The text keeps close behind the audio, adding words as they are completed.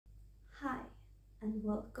and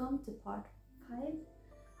welcome to part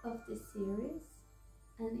 5 of this series.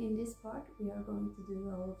 And in this part we are going to do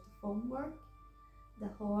all of the foam work, the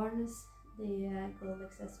horns, the gold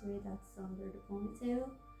accessory that's under the ponytail,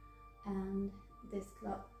 and this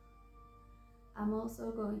club. I'm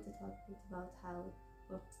also going to talk a bit about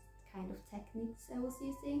what kind of techniques I was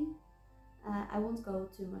using. I won't go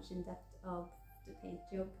too much in depth of the paint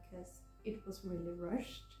job because it was really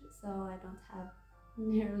rushed, so I don't have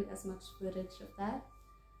nearly as much footage of that.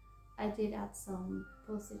 I did add some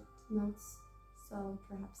post-it notes, so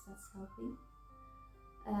perhaps that's helping.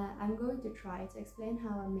 I'm going to try to explain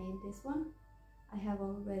how I made this one. I have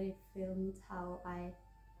already filmed how I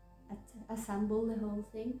assemble the whole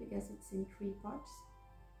thing because it's in 3 parts.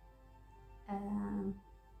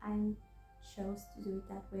 I chose to do it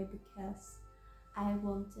that way because I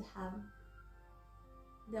want to have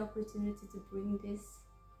the opportunity to bring this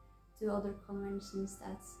to other conventions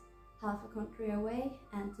that's half a country away,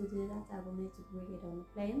 and to do that I will need to bring it on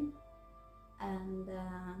a plane, and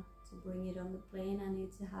to bring it on the plane I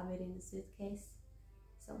need to have it in a suitcase,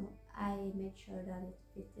 so I made sure that it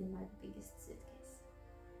fit in my biggest suitcase.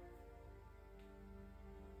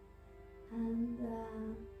 And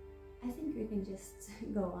I think we can just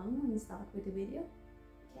go on and start with the video,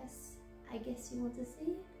 because I guess you want to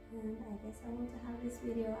see it, and I guess I want to have this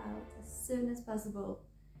video out as soon as possible.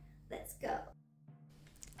 Let's go!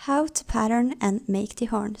 How to pattern and make the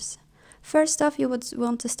horns. First off, you would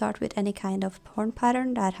want to start with any kind of horn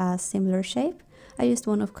pattern that has similar shape. I used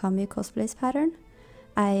one of Cosplay's pattern.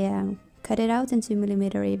 I cut it out in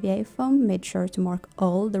 2mm EVA foam, made sure to mark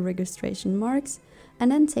all the registration marks, and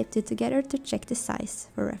then taped it together to check the size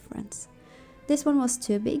for reference. This one was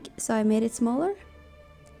too big, so I made it smaller.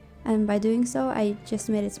 And by doing so, I just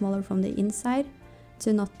made it smaller from the inside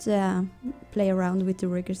to not play around with the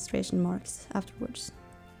registration marks afterwards.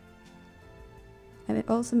 I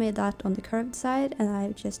also made that on the curved side, and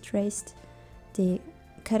I just traced the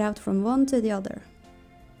cutout from one to the other.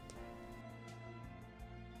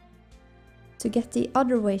 To get the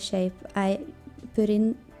other way shape, I put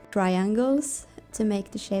in triangles to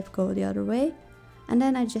make the shape go the other way, and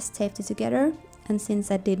then I just taped it together, and since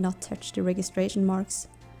I did not touch the registration marks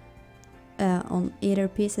on either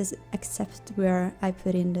pieces except where I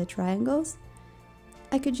put in the triangles,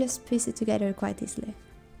 I could just piece it together quite easily.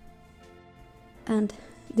 And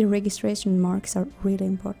the registration marks are really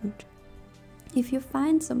important. If you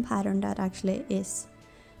find some pattern that actually is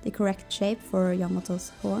the correct shape for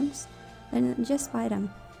Yamato's horns, then just buy them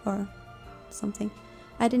or something.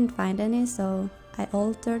 I didn't find any, so I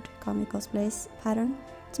altered Cosplay's pattern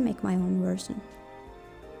to make my own version.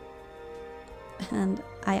 And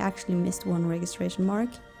I actually missed one registration mark.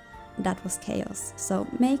 That was chaos. So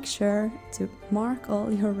make sure to mark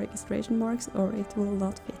all your registration marks or it will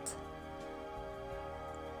not fit.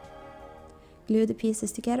 Glue the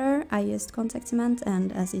pieces together. I used contact cement,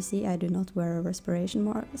 and as you see, I do not wear a respiration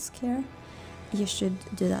mask here. You should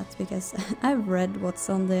do that because I've read what's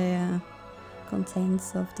on the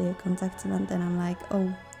contents of the contact cement, and I'm like,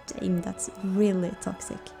 oh damn, that's really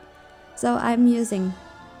toxic. So I'm using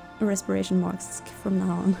a respiration mask from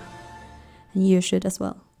now on, and you should as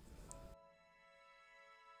well.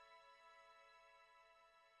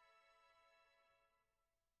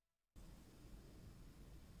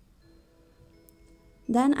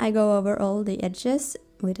 Then I go over all the edges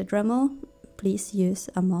with a Dremel. Please use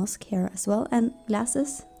a mask here as well, and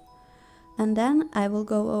glasses. And then I will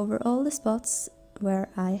go over all the spots where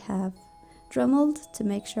I have Dremeled to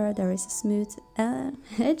make sure there is a smooth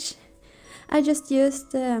edge. I just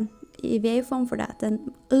used EVA foam for that,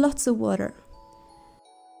 and lots of water.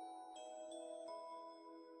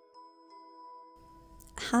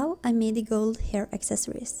 How I made the gold hair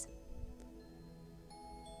accessories.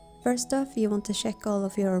 First off, you want to check all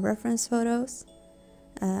of your reference photos.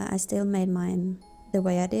 I still made mine the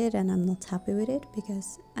way I did, and I'm not happy with it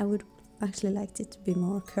because I would actually like it to be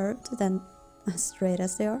more curved than as straight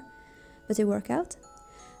as they are, but they work out.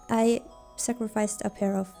 I sacrificed a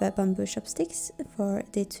pair of bamboo chopsticks for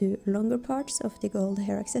the 2 longer parts of the gold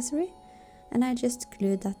hair accessory, and I just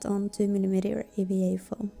glued that on 2mm EVA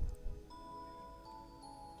foam.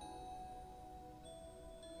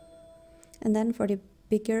 And then for the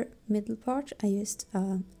bigger middle part, I used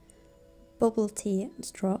a bubble tea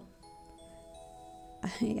straw.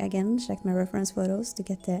 I again checked my reference photos to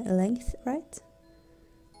get the length right.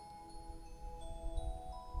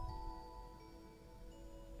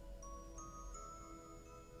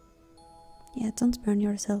 Yeah, don't burn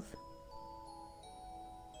yourself.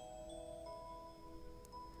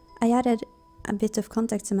 I added a bit of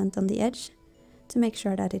contact cement on the edge to make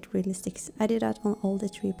sure that it really sticks. I did that on all the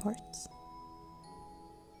 3 parts.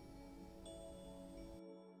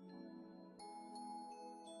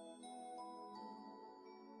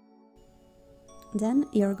 Then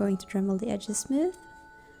you're going to Dremel the edges smooth,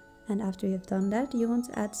 and after you've done that, you want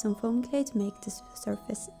to add some foam clay to make the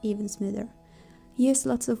surface even smoother. Use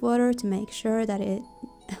lots of water to make sure that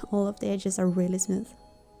all of the edges are really smooth.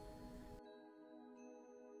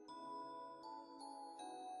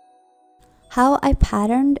 How I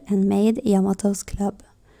patterned and made Yamato's club.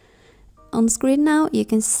 On screen now you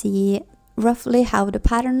can see roughly how the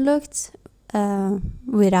pattern looked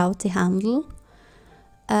without the handle,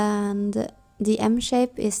 and the M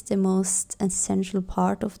shape is the most essential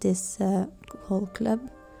part of this whole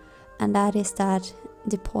club, and that is that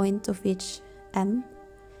the point of each M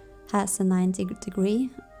has a 90 degree,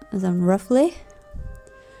 roughly,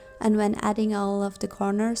 and when adding all of the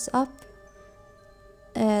corners up,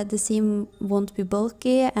 the seam won't be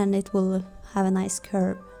bulky and it will have a nice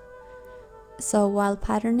curve. So while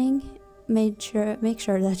patterning, make sure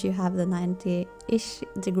that you have the 90-ish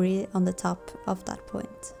degree on the top of that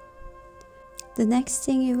point. The next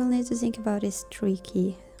thing you will need to think about is 3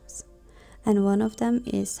 keys, and one of them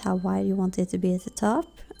is how wide you want it to be at the top,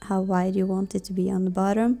 how wide you want it to be on the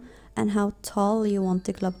bottom, and how tall you want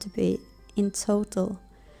the club to be in total.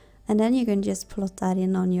 And then you can just plot that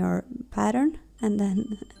in on your pattern, and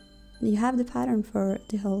then you have the pattern for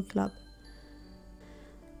the whole club.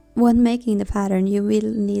 When making the pattern, you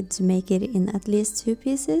will need to make it in at least 2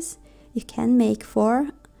 pieces. You can make 4,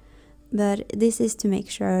 but this is to make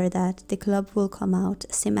sure that the club will come out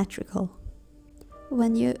symmetrical.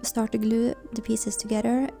 When you start to glue the pieces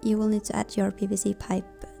together, you will need to add your PVC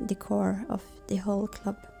pipe, the core of the whole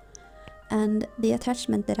club. And the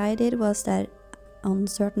attachment that I did was that on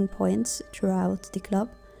certain points throughout the club,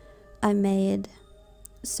 I made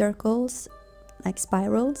circles, like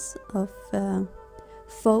spirals of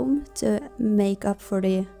foam to make up for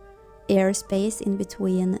the air space in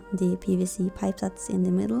between the PVC pipe that's in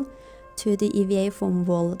the middle to the EVA foam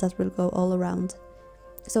wall that will go all around.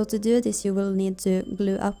 So to do this, you will need to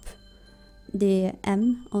glue up the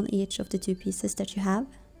M on each of the 2 pieces that you have,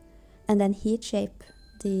 and then heat shape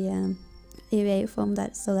the EVA foam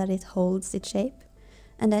so that it holds its shape.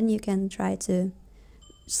 And then you can try to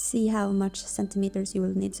see how much centimeters you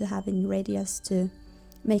will need to have in radius to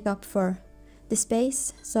make up for the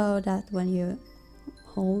space, so that when you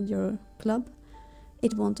hold your club,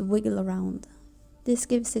 it won't wiggle around. This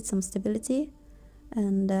gives it some stability,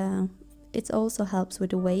 and it also helps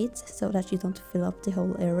with the weight, so that you don't fill up the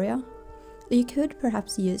whole area. You could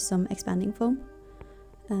perhaps use some expanding foam.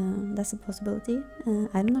 That's a possibility.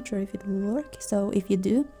 I'm not sure if it will work, so if you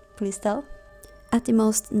do, please tell. At the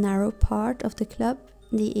most narrow part of the club,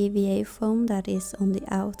 the EVA foam that is on the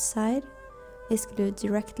outside is glued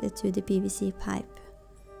directly to the PVC pipe.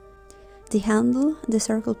 The handle, the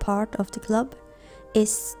circle part of the club,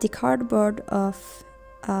 is the cardboard of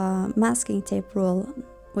a masking tape roll,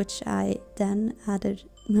 which I then added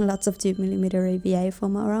lots of 2mm EVA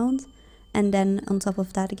foam around, and then on top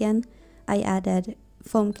of that again I added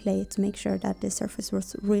foam clay to make sure that the surface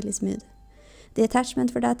was really smooth. The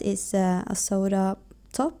attachment for that is a soda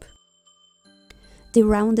top. The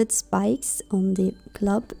rounded spikes on the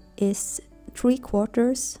club is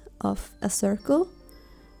 3/4 of a circle,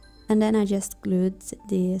 and then I just glued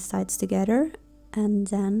the sides together and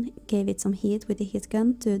then gave it some heat with the heat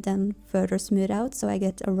gun to then further smooth out, so I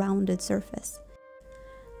get a rounded surface.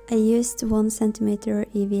 I used 1 cm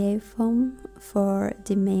EVA foam for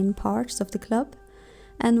the main parts of the club,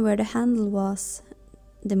 and where the handle was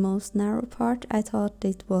the most narrow part, I thought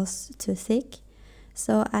it was too thick,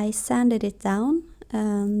 so I sanded it down,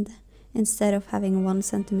 and instead of having 1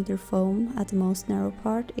 cm foam at the most narrow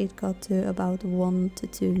part, it got to about 1 to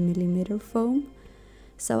 2 mm foam.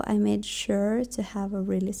 So I made sure to have a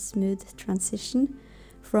really smooth transition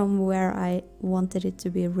from where I wanted it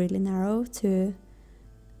to be really narrow to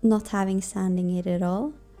not having sanding it at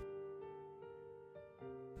all.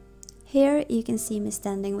 Here you can see me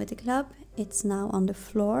standing with the club. It's now on the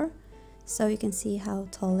floor, so you can see how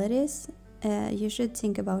tall it is. You should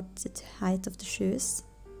think about the height of the shoes,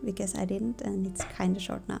 because I didn't, and it's kind of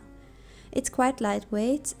short now. It's quite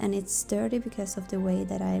lightweight and it's sturdy because of the way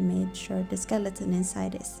that I made sure the skeleton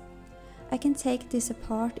inside is. I can take this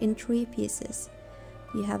apart in 3 pieces.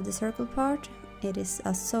 You have the circle part, it is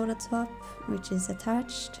a soda top which is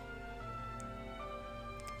attached,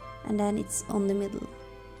 and then it's on the middle.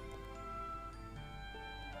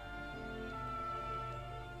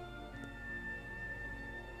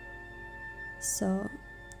 So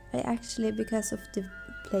I actually, because of the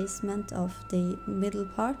placement of the middle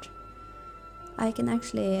part, I can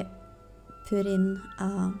actually put in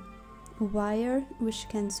a wire which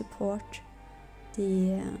can support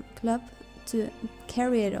the club to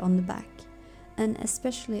carry it on the back. And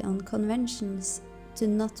especially on conventions, to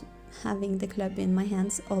not having the club in my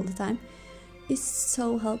hands all the time is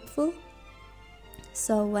so helpful.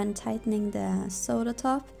 So when tightening the soda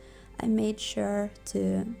top, I made sure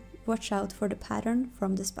to watch out for the pattern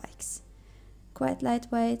from the spikes. Quite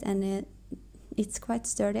lightweight, and it's quite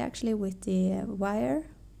sturdy actually with the wire,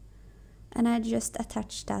 and I just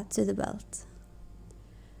attached that to the belt.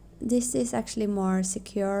 This is actually more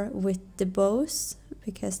secure with the bows,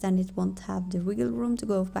 because then it won't have the wiggle room to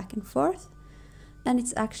go back and forth, and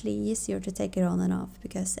it's actually easier to take it on and off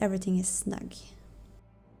because everything is snug.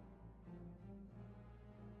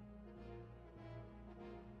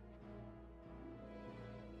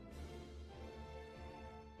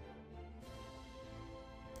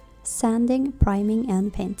 Sanding, priming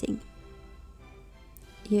and painting.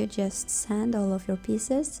 You just sand all of your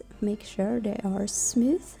pieces, make sure they are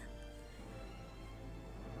smooth.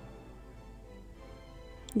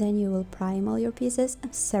 Then you will prime all your pieces,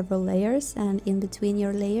 several layers, and in between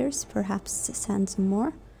your layers perhaps sand some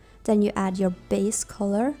more. Then you add your base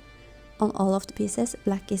color on all of the pieces,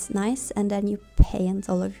 black is nice, and then you paint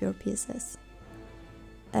all of your pieces.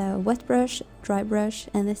 Wet brush, dry brush,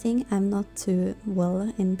 anything. I'm not too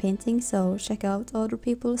well in painting, so check out other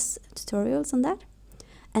people's tutorials on that.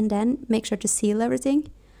 And then make sure to seal everything.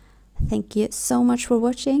 Thank you so much for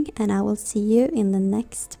watching, and I will see you in the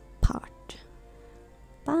next part.